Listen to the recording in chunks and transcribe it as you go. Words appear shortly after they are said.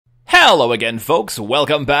Hello again, folks.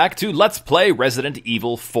 Welcome back to Let's Play Resident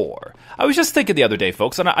Evil 4. I was just thinking the other day,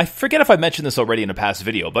 folks, and I forget if I mentioned this already in a past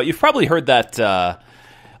video, but you've probably heard that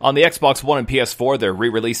on the Xbox One and PS4, they're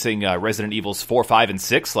re-releasing Resident Evils 4, 5, and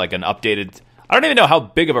 6, like an updated... I don't even know how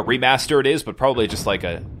big of a remaster it is, but probably just like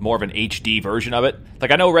a more of an HD version of it.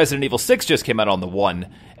 Like, I know Resident Evil 6 just came out on the One,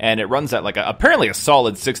 and it runs at like apparently a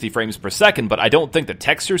solid 60 frames per second, but I don't think the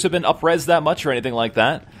textures have been up-res that much or anything like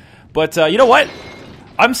that. But you know what?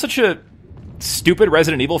 I'm such a stupid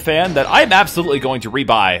Resident Evil fan that I'm absolutely going to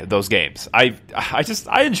rebuy those games. I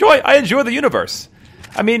enjoy the universe.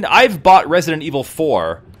 I mean, I've bought Resident Evil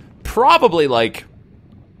 4 probably like,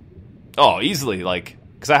 easily like,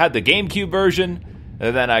 because I had the GameCube version,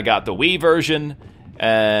 and then I got the Wii version,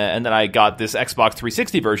 and then I got this Xbox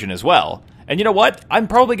 360 version as well. And you know what? I'm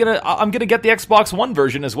gonna get the Xbox One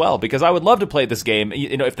version as well, because I would love to play this game.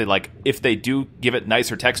 You know, if they do give it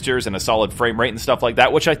nicer textures and a solid frame rate and stuff like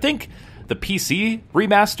that, which I think the PC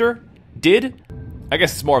remaster did. I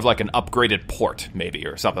guess it's more of like an upgraded port, maybe,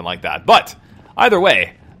 or something like that. But either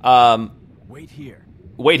way, wait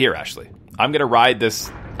here, Ashley. I'm gonna ride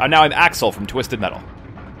this. Now I'm Axel from Twisted Metal.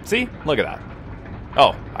 See? Look at that.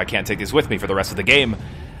 Oh, I can't take these with me for the rest of the game.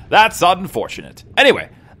 That's unfortunate. Anyway.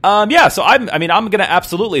 Yeah, so I'm gonna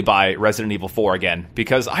absolutely buy Resident Evil 4 again,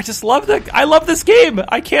 because I just love I love this game.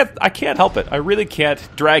 I can't help it. I really can't.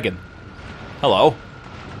 Dragon. Hello.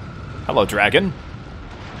 Hello, Dragon.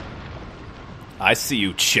 I see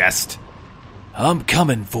you, chest. I'm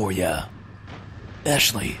coming for ya.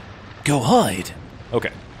 Ashley, go hide.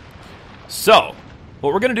 Okay. So,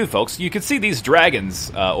 what we're gonna do, folks, you can see these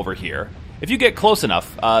dragons over here. If you get close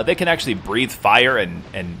enough, they can actually breathe fire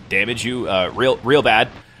and damage you real bad.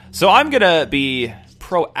 So I'm going to be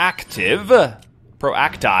proactive,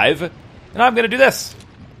 and I'm going to do this,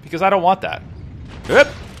 because I don't want that. Oop.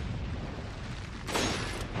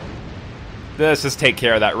 Let's just take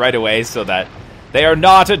care of that right away so that they are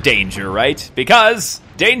not a danger, right? Because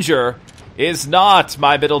danger is not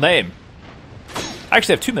my middle name. I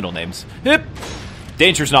actually have two middle names. Oop.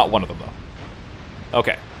 Danger's not one of them, though.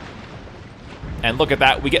 Okay. And look at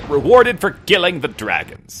that, we get rewarded for killing the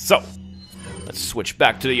dragons. So, let's switch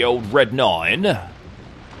back to the old Red 9.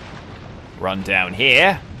 Run down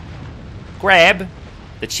here. Grab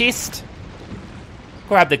the chest.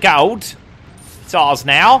 Grab the gold. It's ours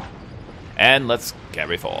now. And let's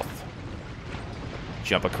carry forth.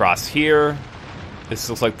 Jump across here. This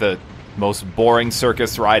looks like the most boring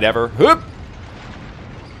circus ride ever. Whoop!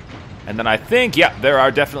 And then I think, yeah, there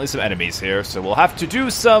are definitely some enemies here, so we'll have to do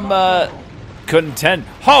some, contend.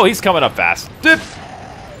 Oh, he's coming up fast. Dip.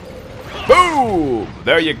 Boom!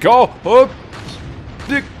 There you go. Oh.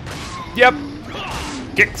 Dip. Yep.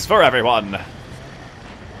 Kicks for everyone.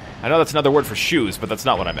 I know that's another word for shoes, but that's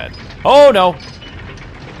not what I meant. Oh, no.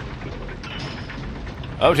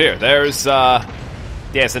 Oh, dear. There's,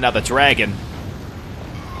 yes, another dragon.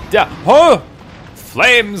 Yeah. Oh!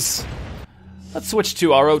 Flames! Let's switch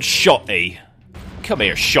to our old Shotty. Come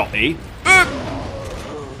here, Shotty.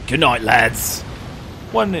 Good night, lads.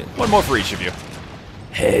 One more for each of you.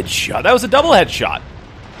 Headshot. That was a double headshot.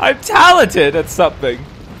 I'm talented at something.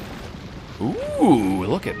 Ooh,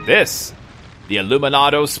 look at this. The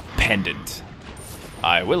Illuminados pendant.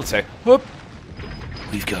 I will say, whoop.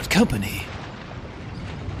 We've got company.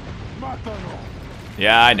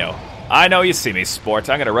 Yeah, I know. I know you see me, sport.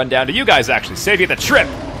 I'm gonna run down to you guys, actually. Save you the trip.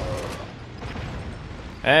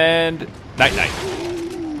 And night-night.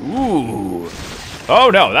 Ooh. Oh,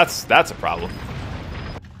 no, that's a problem.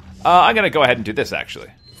 I'm gonna go ahead and do this,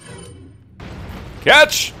 actually.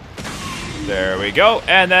 Catch! There we go.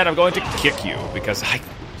 And then I'm going to kick you, because I,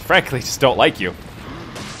 frankly, just don't like you.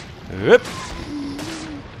 Whoop.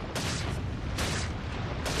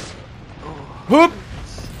 Whoop.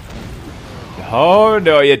 Oh,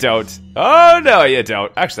 no, you don't. Oh, no, you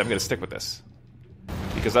don't. Actually, I'm gonna stick with this.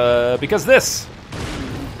 Because this.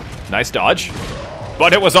 Nice dodge.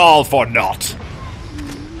 But it was all for naught.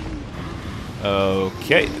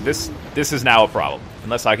 Okay, this is now a problem.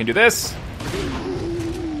 Unless I can do this.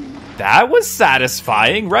 That was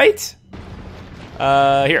satisfying, right?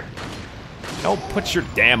 Here. Don't put your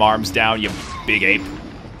damn arms down, you big ape.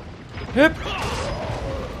 Hip.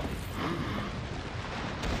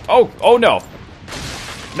 Oh no.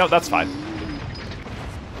 No, that's fine.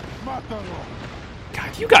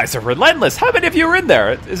 God, you guys are relentless. How many of you are in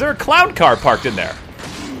there? Is there a clown car parked in there?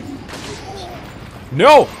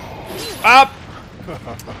 No! Up!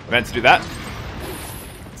 Meant to do that.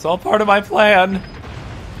 It's all part of my plan.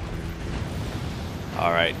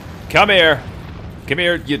 Alright. Come here. Come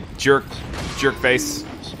here, you jerk face.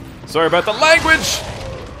 Sorry about the language!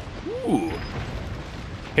 Ooh.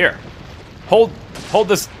 Here. Hold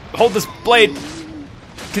this blade.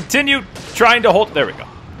 Continue trying to hold. There we go.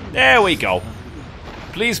 There we go.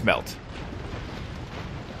 Please melt.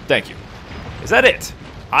 Thank you. Is that it?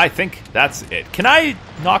 I think that's it. Can I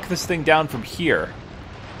knock this thing down from here?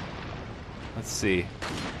 Let's see.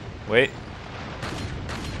 Wait.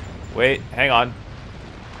 Wait, hang on.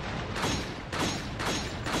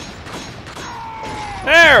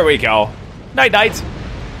 There we go. Night-night.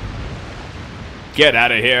 Get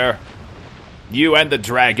out of here. You and the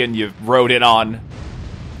dragon you rode in on.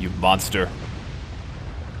 You monster.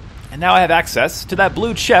 And now I have access to that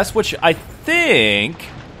blue chest, which I think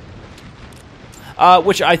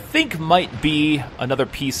might be another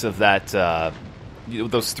piece of that,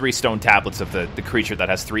 those 3 stone tablets of the creature that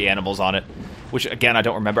has 3 animals on it. Which, again, I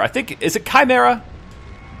don't remember. I think, is it Chimera?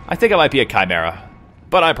 I think it might be a Chimera.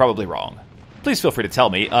 But I'm probably wrong. Please feel free to tell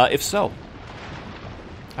me, if so.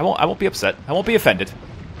 I won't be upset. I won't be offended.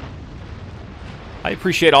 I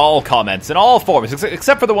appreciate all comments in all forms,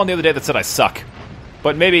 except for the one the other day that said I suck.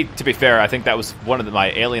 But maybe, to be fair, I think that was one of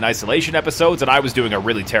my Alien Isolation episodes, and I was doing a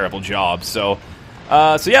really terrible job, so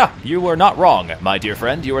yeah, you were not wrong, my dear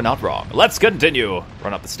friend. You were not wrong. Let's continue.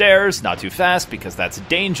 Run up the stairs, not too fast, because that's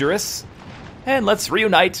dangerous. And let's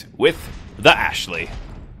reunite with the Ashley.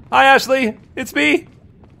 Hi, Ashley. It's me.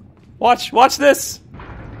 Watch this.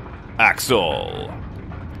 Axel.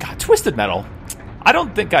 God, Twisted Metal. I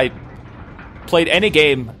don't think I played any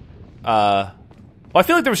game. Well, I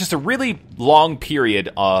feel like there was just a really long period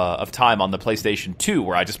of time on the PlayStation 2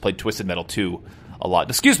 where I just played Twisted Metal 2 a lot.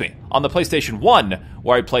 Excuse me, on the PlayStation 1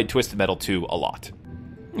 where I played Twisted Metal 2 a lot.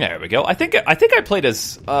 There we go. I think I played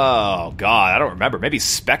as, oh god, I don't remember. Maybe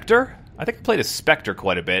Spectre? I think I played as Spectre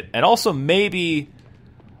quite a bit. And also maybe,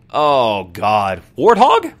 oh god,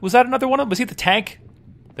 Warthog? Was that another one of them? Was he the tank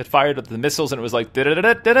that fired the missiles and it was like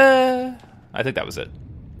da-da-da-da-da-da? I think that was it.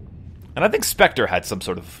 And I think Spectre had some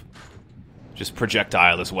sort of just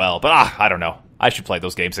projectile as well. But I don't know. I should play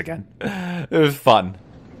those games again. It was fun.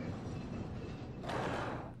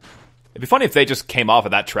 It'd be funny if they just came off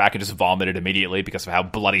of that track and just vomited immediately because of how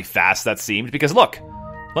bloody fast that seemed. Because look,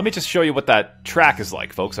 let me just show you what that track is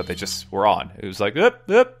like, folks, that they just were on. It was like,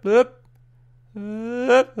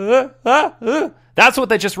 that's what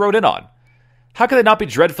they just rode in on. How could they not be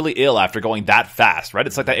dreadfully ill after going that fast, right?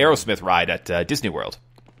 It's like the Aerosmith ride at Disney World.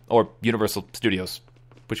 Or Universal Studios.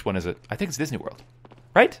 Which one is it? I think it's Disney World.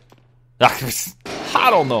 Right? I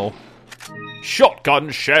don't know. Shotgun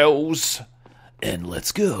shells. And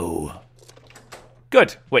let's go.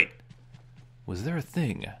 Good. Wait. Was there a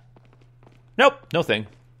thing? Nope, no thing.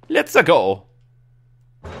 Let's go.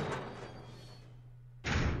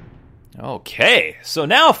 Okay, so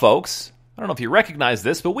now, folks, I don't know if you recognize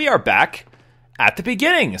this, but we are back at the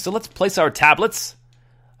beginning. So let's place our tablets.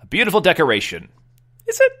 A beautiful decoration.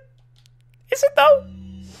 Is it? Is it, though?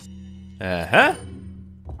 Uh-huh.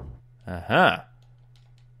 Uh-huh.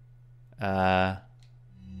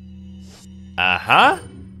 Uh-huh.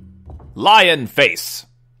 Lion face.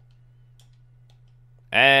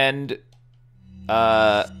 And,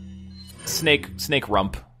 snake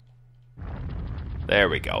rump. There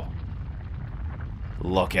we go.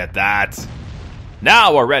 Look at that.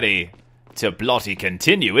 Now we're ready to bloody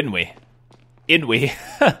continue, in we? In we?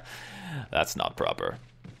 That's not proper.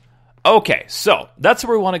 Okay, so that's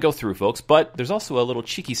where we want to go through, folks, but there's also a little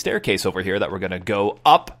cheeky staircase over here that we're going to go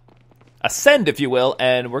up, ascend, if you will,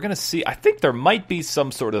 and we're going to see, I think there might be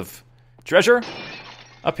some sort of treasure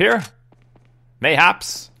up here.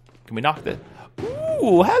 Mayhaps. Can we knock the...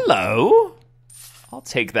 Ooh, hello. I'll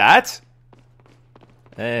take that.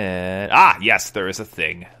 And... yes, there is a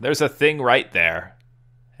thing. There's a thing right there.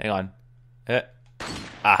 Hang on.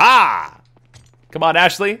 Aha! Come on,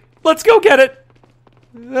 Ashley. Let's go get it.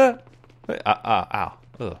 Ow.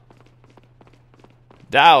 Ugh.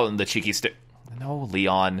 Down the cheeky stair. No,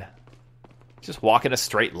 Leon. Just walk in a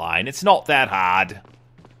straight line. It's not that hard.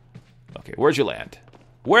 Okay, where'd you land?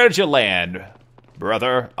 Where'd you land,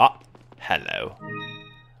 brother? Hello.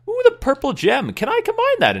 Ooh, the purple gem. Can I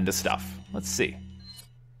combine that into stuff? Let's see.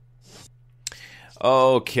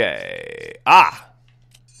 Okay.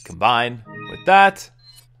 Combine with that.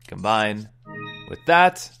 Combine with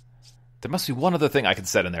that. There must be one other thing I can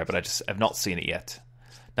set in there, but I just have not seen it yet.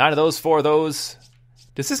 9 of those, 4 of those.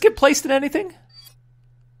 Does this get placed in anything?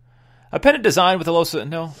 A pendant design with a low...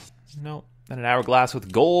 No. And an hourglass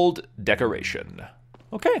with gold decoration.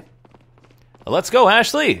 Okay. Let's go,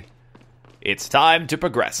 Ashley. It's time to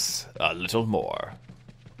progress a little more.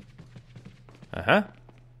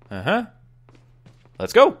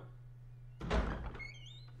 Let's go.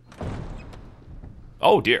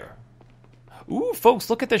 Oh, dear. Ooh, folks,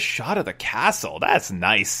 look at this shot of the castle. That's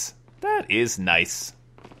nice. That is nice.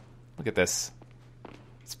 Look at this.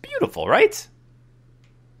 It's beautiful, right?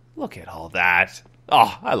 Look at all that.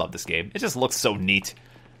 Oh, I love this game. It just looks so neat.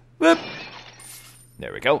 Whoop.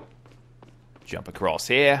 There we go. Jump across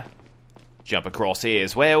here. Jump across here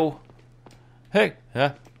as well. Hey.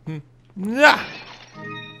 There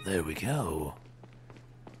we go.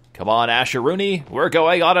 Come on, Asheroony. We're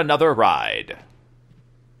going on another ride.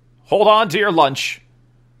 Hold on to your lunch.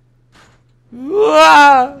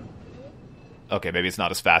 Okay, maybe it's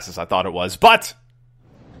not as fast as I thought it was, but...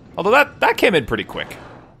 Although that came in pretty quick.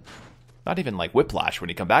 Not even like whiplash when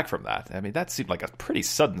you come back from that. I mean, that seemed like a pretty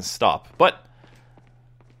sudden stop, but...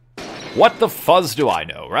 What the fuzz do I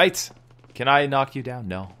know, right? Can I knock you down?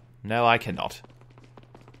 No. No, I cannot.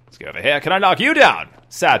 Let's go over here. Can I knock you down?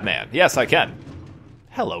 Sad man. Yes, I can.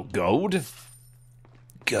 Hello, Gold.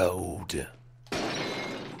 Gold.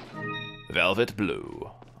 Velvet blue.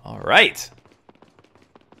 All right.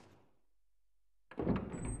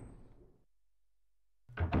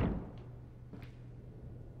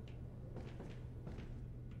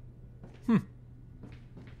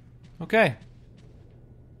 Okay.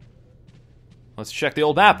 Let's check the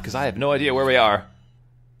old map, because I have no idea where we are.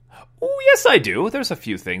 Oh, yes I do. There's a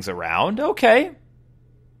few things around. Okay.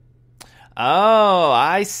 Oh,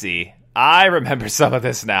 I see. I remember some of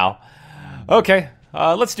this now. Okay,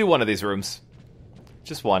 let's do one of these rooms.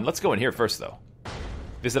 Just one. Let's go in here first, though.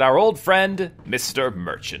 Visit our old friend, Mr.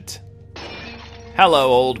 Merchant. Hello,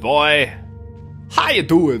 old boy. How you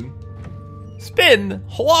doing? It's been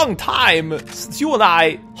a long time since you and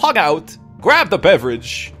I hung out, grabbed a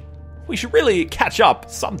beverage. We should really catch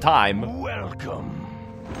up sometime. Welcome.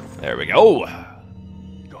 There we go.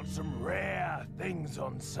 Got some rare things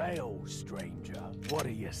on sale, stranger. What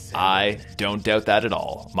are you saying? I don't doubt that at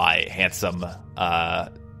all, my handsome,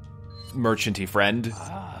 merchanty friend.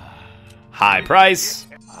 High price.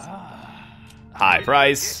 High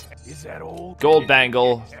price. Is that all? Gold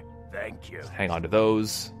bangle. Thank you. Hang on to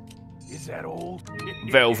those. Is that all?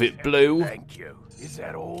 Velvet blue. Thank you. Is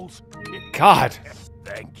that all? God.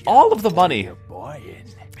 Thank you. All of the money. You're buying.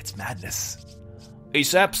 It's madness.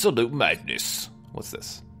 It's absolute madness. What's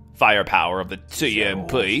this? Firepower of the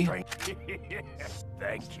TMP.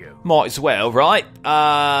 Thank you. Might as well, right?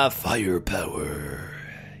 Firepower.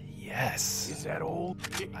 Yes. Is that all?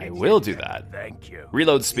 I will do that. Thank you.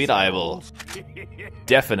 Reload speed I will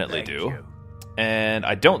definitely do. You. And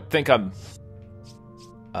I don't think I'm...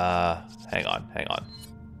 hang on.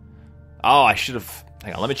 Oh, I should have...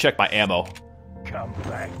 Hang on, let me check my ammo. Come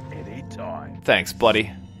back anytime. Thanks, buddy.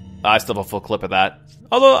 I still have a full clip of that.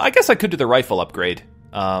 Although, I guess I could do the rifle upgrade.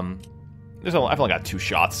 I've only got 2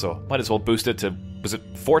 shots, so might as well boost it to... Was it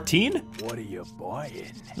 14? What are you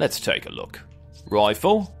buying? Let's take a look.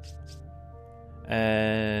 Rifle.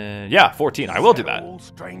 And... Yeah, 14. I will do that. All,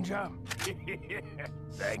 stranger?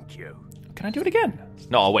 Thank you. Can I do it again?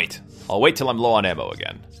 No, I'll wait. I'll wait till I'm low on ammo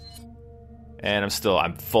again. And I'm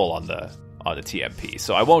full on the TMP,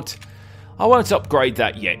 so I won't upgrade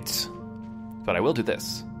that yet. But I will do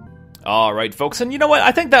this. All right, folks, and you know what?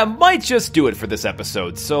 I think that might just do it for this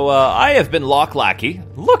episode. So I have been LockeLackey.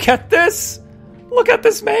 Look at this! Look at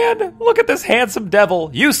this man! Look at this handsome devil!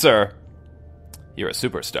 You, sir, you're a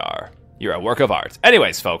superstar. You're a work of art.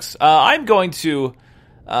 Anyways, folks, I'm going to...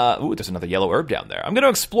 ooh, there's another yellow herb down there. I'm going to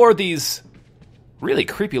explore these really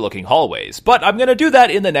creepy-looking hallways, but I'm going to do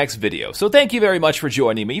that in the next video. So thank you very much for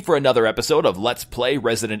joining me for another episode of Let's Play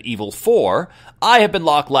Resident Evil 4. I have been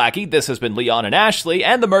LockeLackey, this has been Leon and Ashley,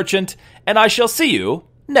 and the Merchant, and I shall see you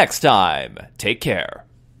next time. Take care.